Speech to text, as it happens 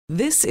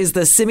This is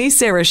the Simi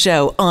Sara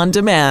Show on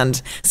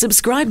demand.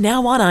 Subscribe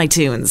now on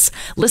iTunes.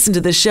 Listen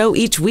to the show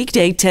each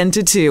weekday 10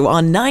 to 2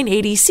 on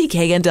 980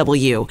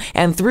 CKNW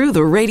and through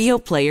the Radio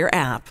Player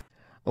app.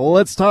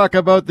 Let's talk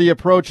about the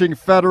approaching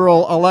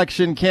federal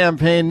election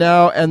campaign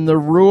now and the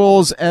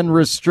rules and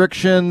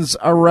restrictions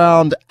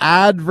around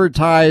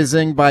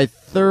advertising by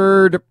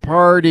third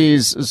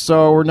parties.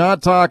 So we're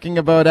not talking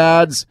about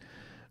ads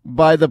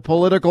by the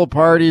political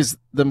parties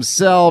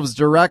themselves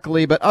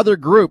directly, but other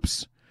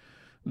groups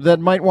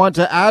that might want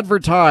to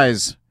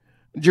advertise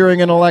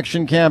during an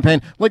election campaign,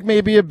 like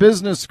maybe a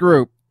business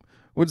group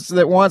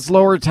that wants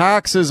lower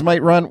taxes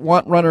might run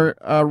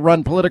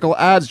political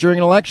ads during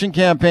an election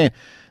campaign.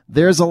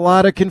 There's a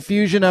lot of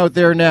confusion out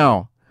there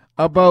now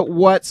about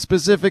what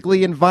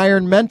specifically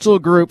environmental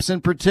groups in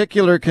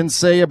particular can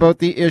say about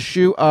the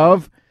issue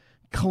of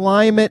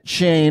climate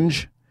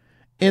change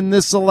in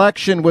this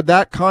election. Would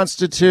that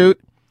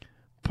constitute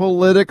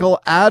political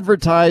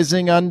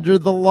advertising under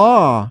the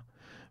law?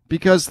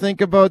 Because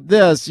think about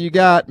this. You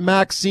got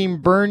Maxime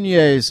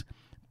Bernier's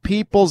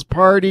People's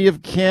Party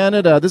of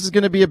Canada. This is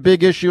going to be a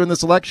big issue in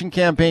this election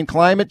campaign,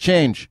 climate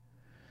change.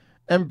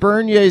 And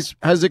Bernier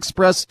has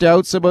expressed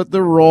doubts about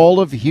the role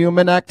of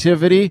human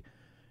activity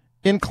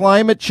in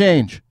climate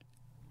change.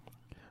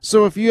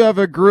 So if you have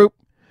a group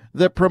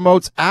that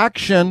promotes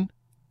action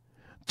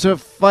to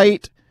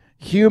fight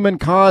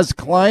human-caused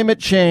climate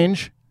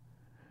change,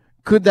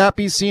 could that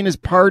be seen as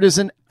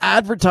partisan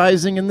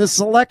advertising in this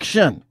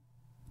election?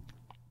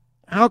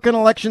 How can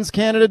Elections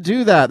Canada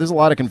do that? There's a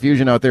lot of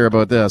confusion out there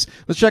about this.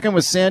 Let's check in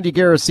with Sandy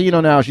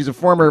Garasino now. She's a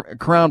former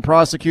Crown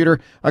prosecutor,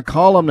 a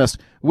columnist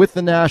with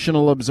the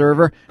National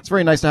Observer. It's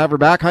very nice to have her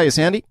back. Hi,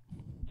 Sandy.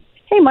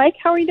 Hey, Mike.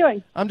 How are you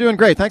doing? I'm doing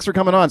great. Thanks for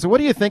coming on. So what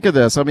do you think of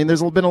this? I mean,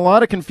 there's been a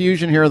lot of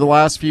confusion here the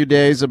last few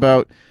days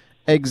about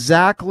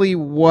exactly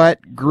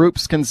what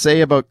groups can say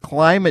about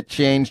climate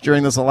change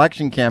during this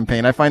election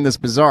campaign. I find this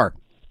bizarre.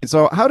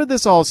 So how did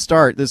this all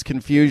start, this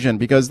confusion?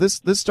 Because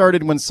this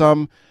started when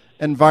some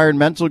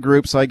environmental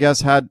groups, I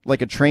guess, had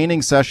like a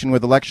training session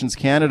with Elections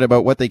Canada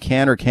about what they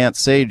can or can't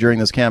say during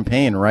this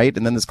campaign, right?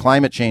 And then this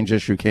climate change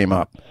issue came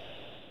up.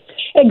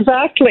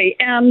 Exactly.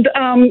 And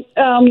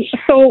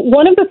so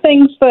one of the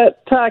things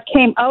that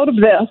came out of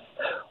this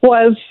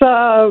was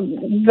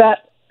that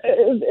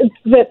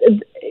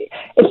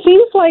it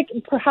seems like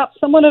perhaps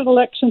someone at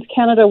Elections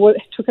Canada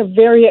took a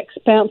very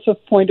expansive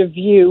point of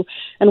view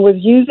and was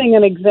using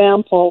an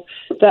example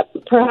that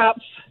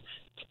perhaps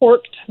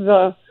forked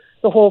the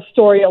whole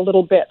story a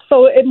little bit.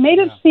 So it made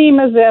it seem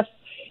as if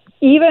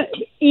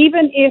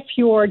even if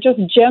you're just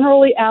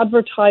generally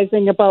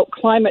advertising about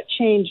climate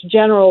change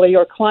generally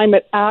or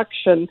climate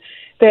action,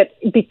 that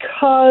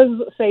because,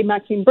 say,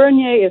 Maxime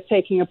Bernier is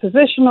taking a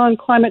position on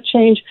climate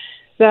change,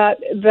 that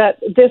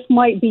this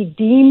might be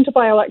deemed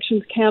by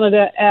Elections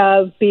Canada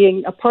as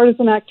being a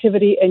partisan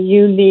activity and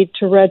you need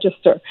to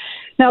register.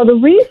 Now, the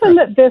reason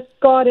that this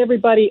got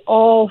everybody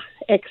all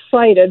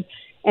excited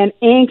and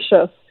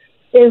anxious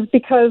is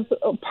because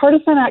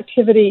partisan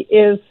activity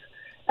is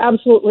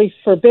absolutely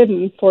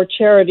forbidden for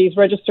charities,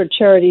 registered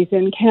charities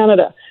in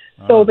Canada.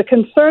 So the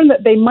concern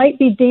that they might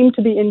be deemed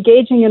to be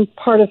engaging in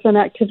partisan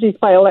activities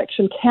by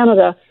Election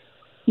Canada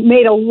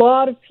made a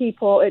lot of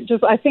people,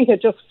 I think it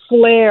just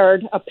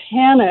flared a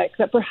panic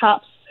that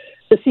perhaps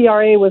the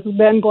CRA was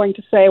then going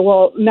to say,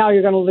 well, now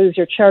you're going to lose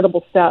your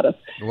charitable status.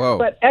 Whoa.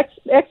 But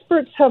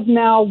experts have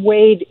now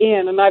weighed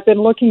in, and I've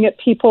been looking at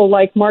people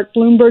like Mark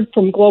Bloomberg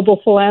from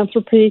Global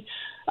Philanthropy,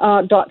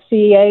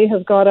 .ca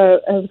has got a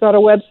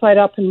website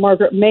up, and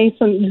Margaret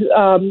Mason,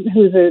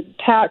 who's a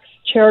tax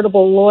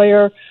charitable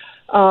lawyer,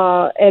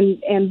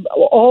 and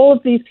all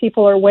of these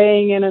people are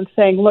weighing in and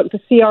saying, look, the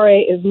CRA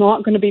is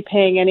not going to be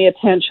paying any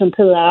attention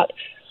to that,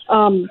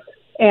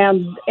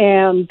 and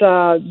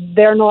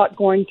they're not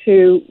going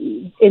to,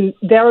 in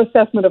their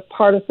assessment of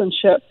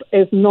partisanship,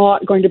 is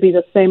not going to be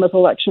the same as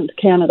Elections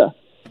Canada.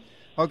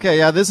 Okay,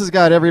 yeah, this has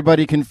got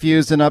everybody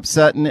confused and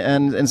upset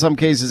and in some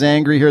cases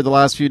angry here the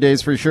last few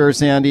days for sure,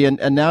 Sandy.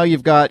 And now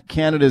you've got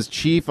Canada's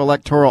chief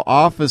electoral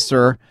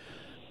officer,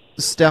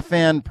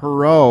 Stéphane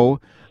Perreault,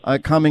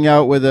 coming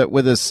out with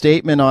a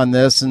statement on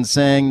this and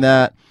saying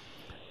that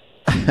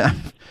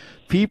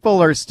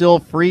people are still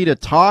free to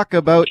talk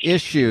about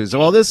issues.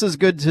 Well, this is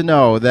good to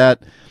know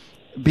that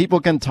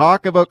people can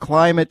talk about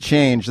climate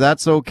change.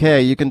 That's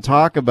okay. You can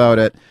talk about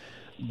it.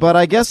 But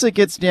I guess it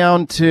gets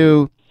down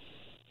to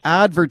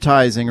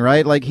advertising,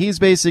 right? Like he's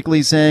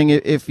basically saying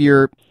if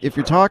you're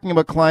talking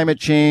about climate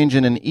change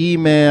in an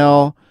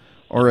email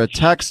or a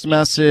text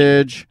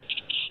message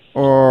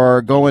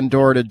or going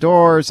door to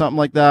door or something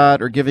like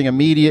that, or giving a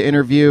media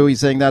interview, he's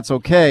saying that's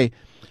okay.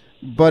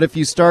 But if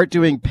you start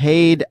doing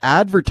paid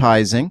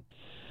advertising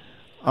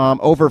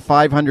over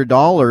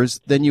 $500,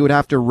 then you would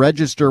have to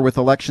register with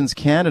Elections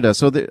Canada.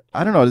 So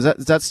I don't know,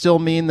 does that still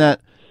mean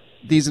that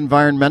these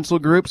environmental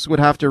groups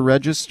would have to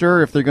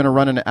register if they're going to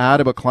run an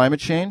ad about climate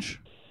change?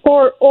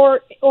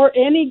 Or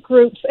any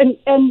groups,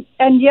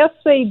 and yes,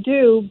 they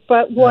do.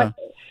 But what?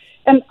 Yeah.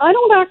 And I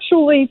don't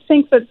actually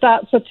think that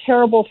that's a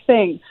terrible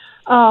thing.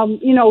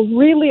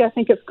 Really, I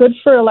think it's good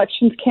for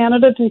Elections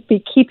Canada to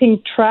be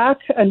keeping track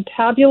and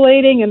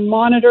tabulating and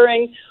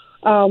monitoring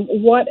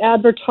what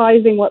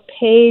advertising, what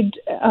paid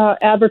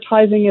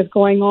advertising is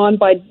going on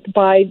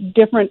by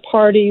different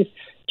parties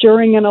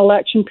during an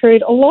election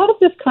period. A lot of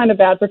this kind of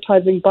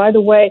advertising, by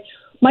the way,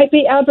 might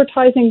be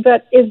advertising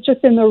that is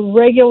just in the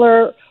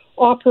regular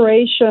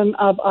operation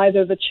of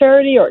either the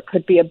charity, or it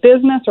could be a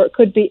business, or it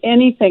could be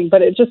anything,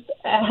 but it just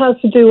has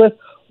to do with,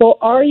 well,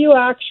 are you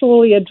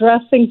actually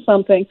addressing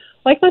something?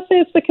 Like, let's say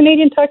it's the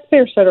Canadian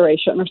Taxpayers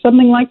Federation or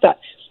something like that.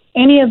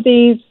 Any of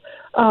these,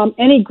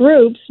 any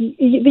groups,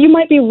 you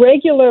might be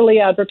regularly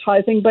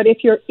advertising, but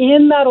if you're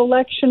in that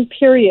election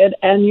period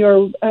and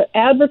you're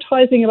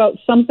advertising about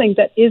something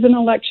that is an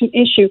election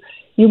issue,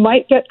 you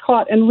might get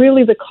caught. And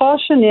really the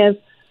caution is,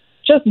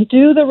 just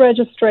do the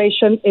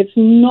registration. It's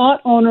not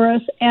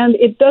onerous, and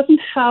it doesn't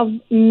have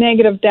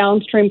negative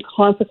downstream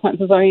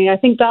consequences. I mean, I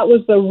think that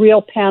was the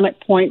real panic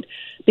point,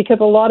 because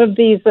a lot of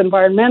these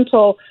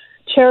environmental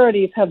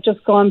charities have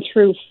just gone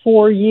through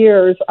 4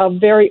 years of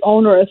very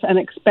onerous and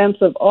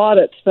expensive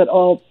audits that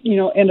all,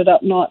 ended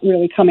up not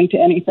really coming to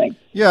anything.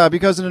 Yeah,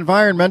 because an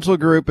environmental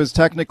group is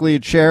technically a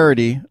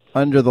charity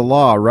under the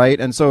law, right?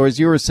 And so, as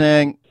you were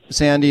saying,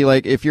 Sandy,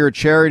 like, if you're a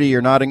charity,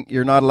 you're not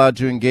allowed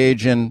to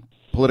engage in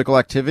political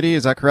activity.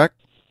 Is that correct?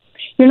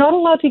 You're not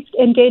allowed to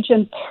engage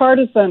in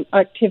partisan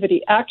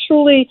activity.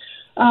 Actually,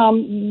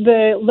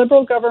 the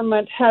Liberal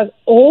government has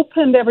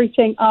opened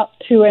everything up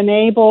to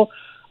enable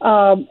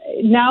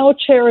now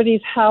charities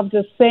have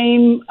the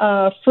same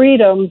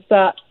freedoms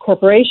that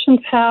corporations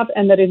have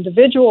and that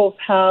individuals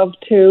have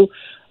to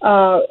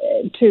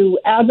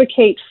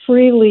advocate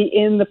freely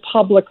in the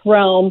public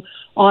realm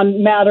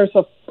on matters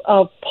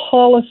of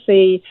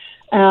policy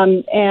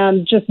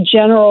and just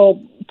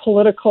general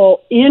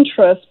political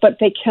interest, but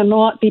they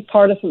cannot be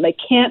partisan. They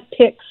can't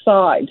pick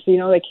sides.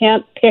 They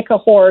can't pick a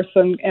horse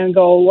and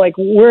go like,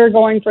 we're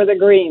going for the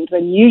Greens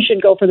and you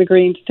should go for the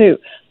Greens too.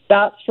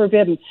 That's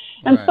forbidden.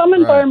 And some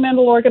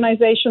environmental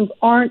organizations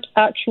aren't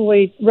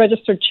actually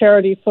registered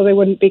charities, so they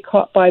wouldn't be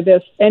caught by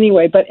this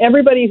anyway. But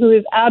everybody who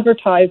is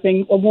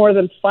advertising, or more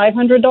than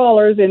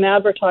 $500 in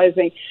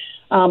advertising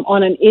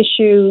on an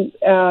issue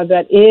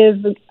that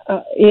is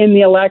in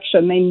the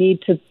election, they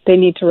need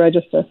to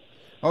register.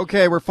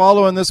 Okay, we're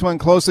following this one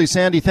closely.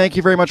 Sandy, thank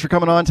you very much for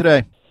coming on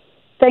today.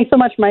 Thanks so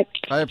much, Mike.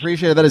 I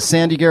appreciate it. That is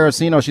Sandy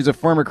Garasino. She's a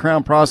former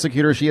Crown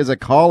prosecutor. She is a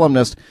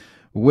columnist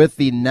with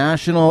the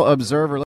National Observer.